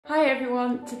Hi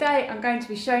everyone, today I'm going to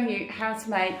be showing you how to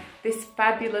make this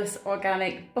fabulous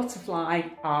organic butterfly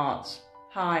arch.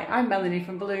 Hi, I'm Melanie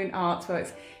from Balloon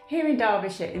Artworks here in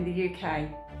Derbyshire in the UK.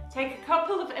 Take a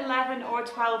couple of 11 or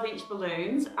 12-inch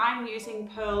balloons, I'm using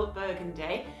pearl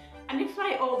burgundy, and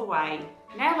inflate all the way.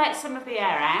 Now let some of the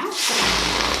air out.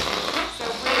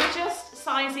 So we're just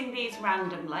sizing these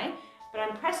randomly, but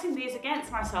I'm pressing these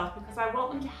against myself because I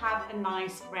want them to have a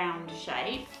nice round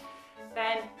shape.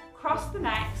 Then cross the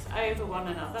necks over one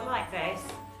another like this,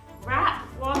 wrap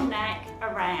one neck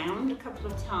around a couple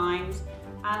of times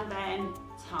and then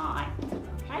tie,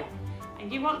 okay?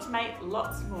 And you want to make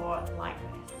lots more like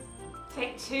this.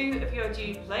 Take two of your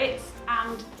duplets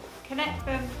and connect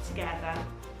them together.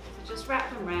 So just wrap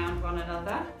them around one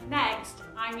another. Next,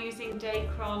 I'm using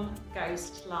Decor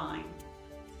Ghost Line.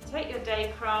 So take your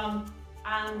Decor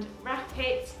and wrap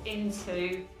it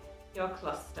into your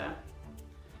cluster.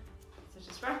 So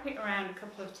just wrap it around a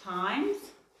couple of times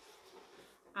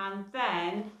and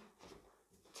then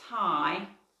tie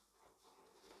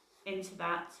into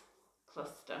that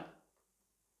cluster.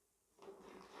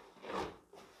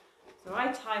 So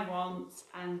I tie once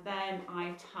and then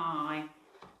I tie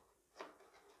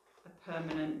a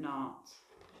permanent knot.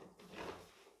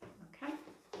 Okay,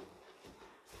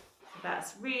 so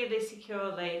that's really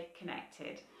securely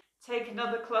connected. Take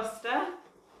another cluster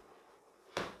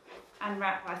and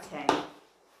wrap that in.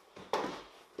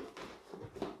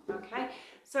 Okay,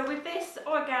 so with this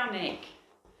organic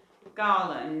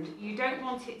garland, you don't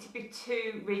want it to be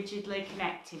too rigidly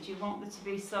connected. You want there to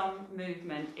be some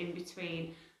movement in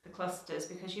between the clusters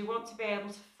because you want to be able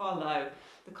to follow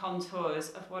the contours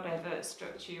of whatever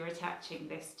structure you're attaching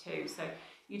this to. So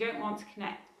you don't want to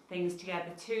connect things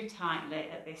together too tightly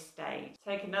at this stage.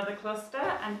 Take another cluster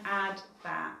and add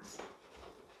that.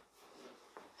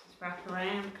 Wrap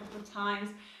around a couple of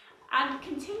times and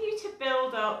continue to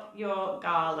build up your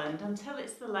garland until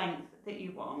it's the length that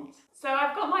you want. So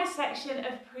I've got my section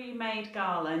of pre-made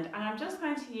garland and I'm just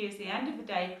going to use the end of the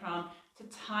Decor to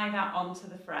tie that onto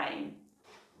the frame.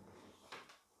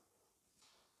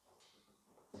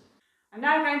 I'm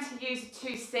now going to use a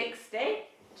 260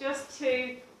 just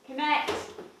to connect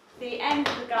the end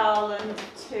of the garland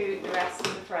to the rest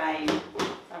of the frame.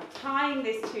 So I'm tying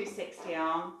this 260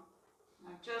 on.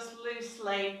 I'm just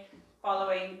loosely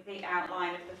following the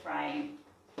outline of the frame.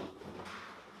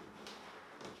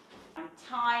 I'm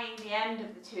tying the end of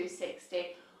the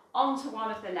 260 onto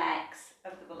one of the necks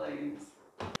of the balloons.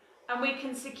 And we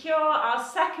can secure our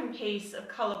second piece of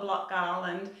colour block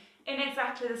garland in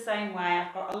exactly the same way.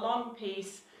 I've got a long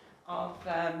piece of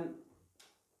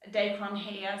Decor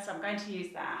here, so I'm going to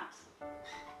use that.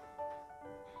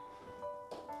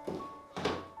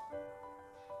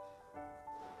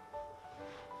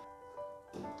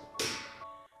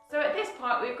 So at this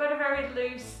point we've got a very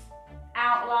loose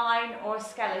outline or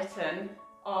skeleton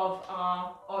of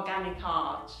our organic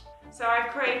arch. So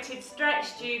I've created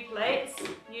stretched duplets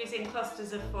using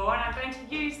clusters of 4 and I'm going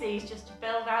to use these just to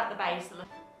build out the base a little.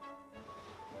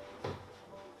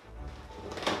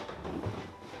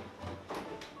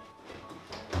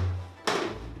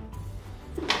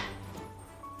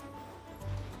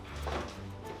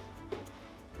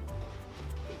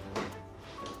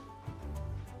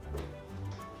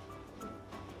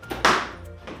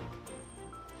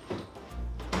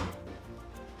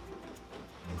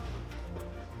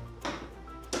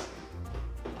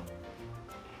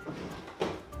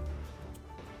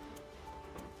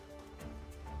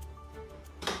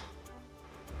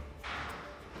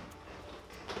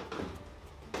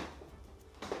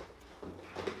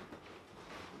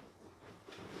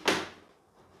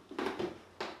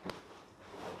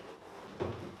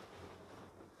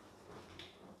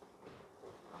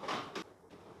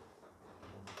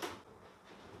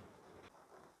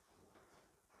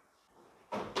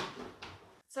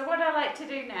 So what I like to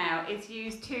do now is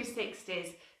use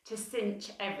 260s to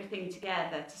cinch everything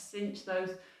together, to cinch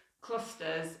those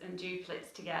clusters and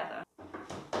duplets together.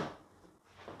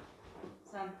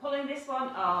 So I'm pulling this one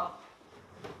up,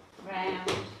 round,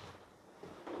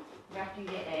 wrapping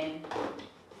it in.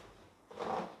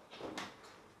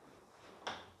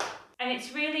 And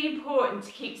it's really important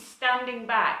to keep standing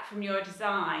back from your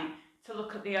design to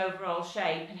look at the overall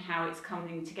shape and how it's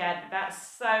coming together.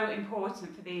 That's so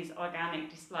important for these organic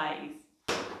displays.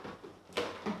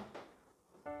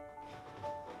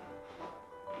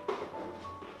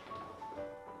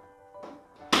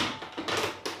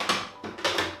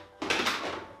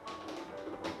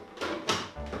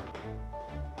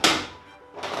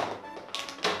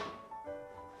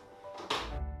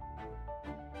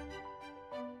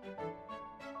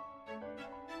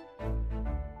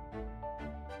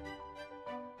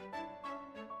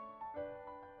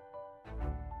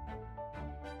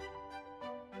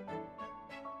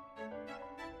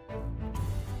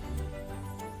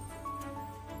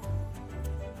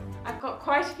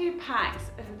 quite a few packs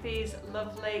of these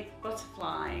lovely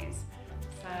butterflies.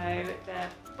 So they're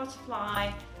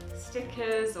butterfly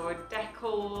stickers or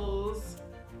decals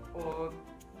or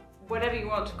whatever you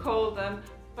want to call them,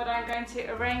 but I'm going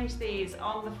to arrange these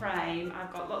on the frame.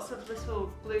 I've got lots of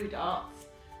little glue dots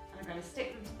and I'm going to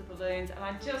stick them to the balloons, and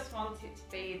I just want it to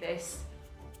be this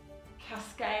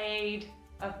cascade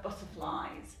of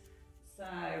butterflies. So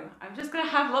I'm just going to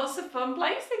have lots of fun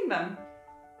placing them.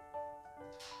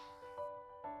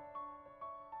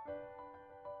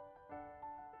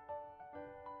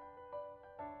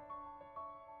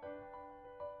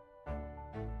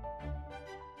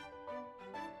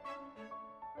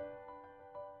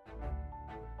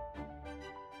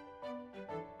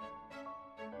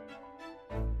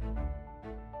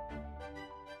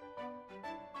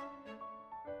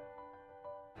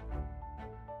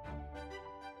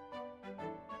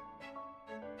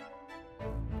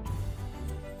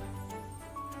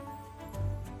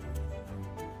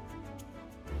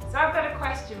 So I've got a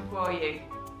question for you.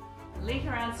 Leave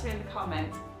your answer in the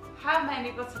comments. How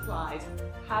many butterflies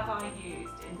have I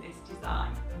used in this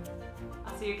design?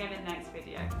 I'll see you again in the next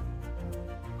video.